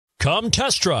Come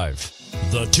test drive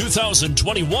the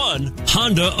 2021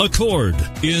 Honda Accord.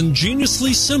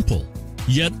 Ingeniously simple,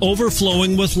 yet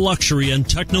overflowing with luxury and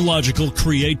technological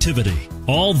creativity.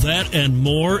 All that and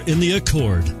more in the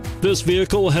Accord. This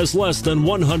vehicle has less than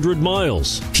 100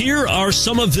 miles. Here are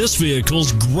some of this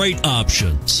vehicle's great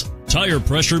options: tire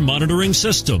pressure monitoring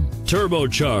system,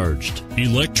 turbocharged,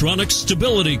 electronic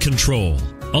stability control,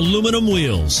 aluminum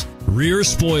wheels, rear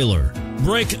spoiler,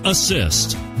 brake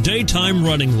assist, daytime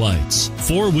running lights,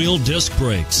 four-wheel disc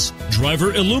brakes,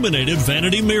 driver illuminated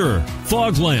vanity mirror,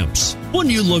 fog lamps.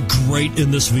 Wouldn't you look great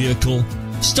in this vehicle?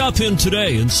 Stop in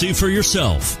today and see for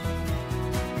yourself.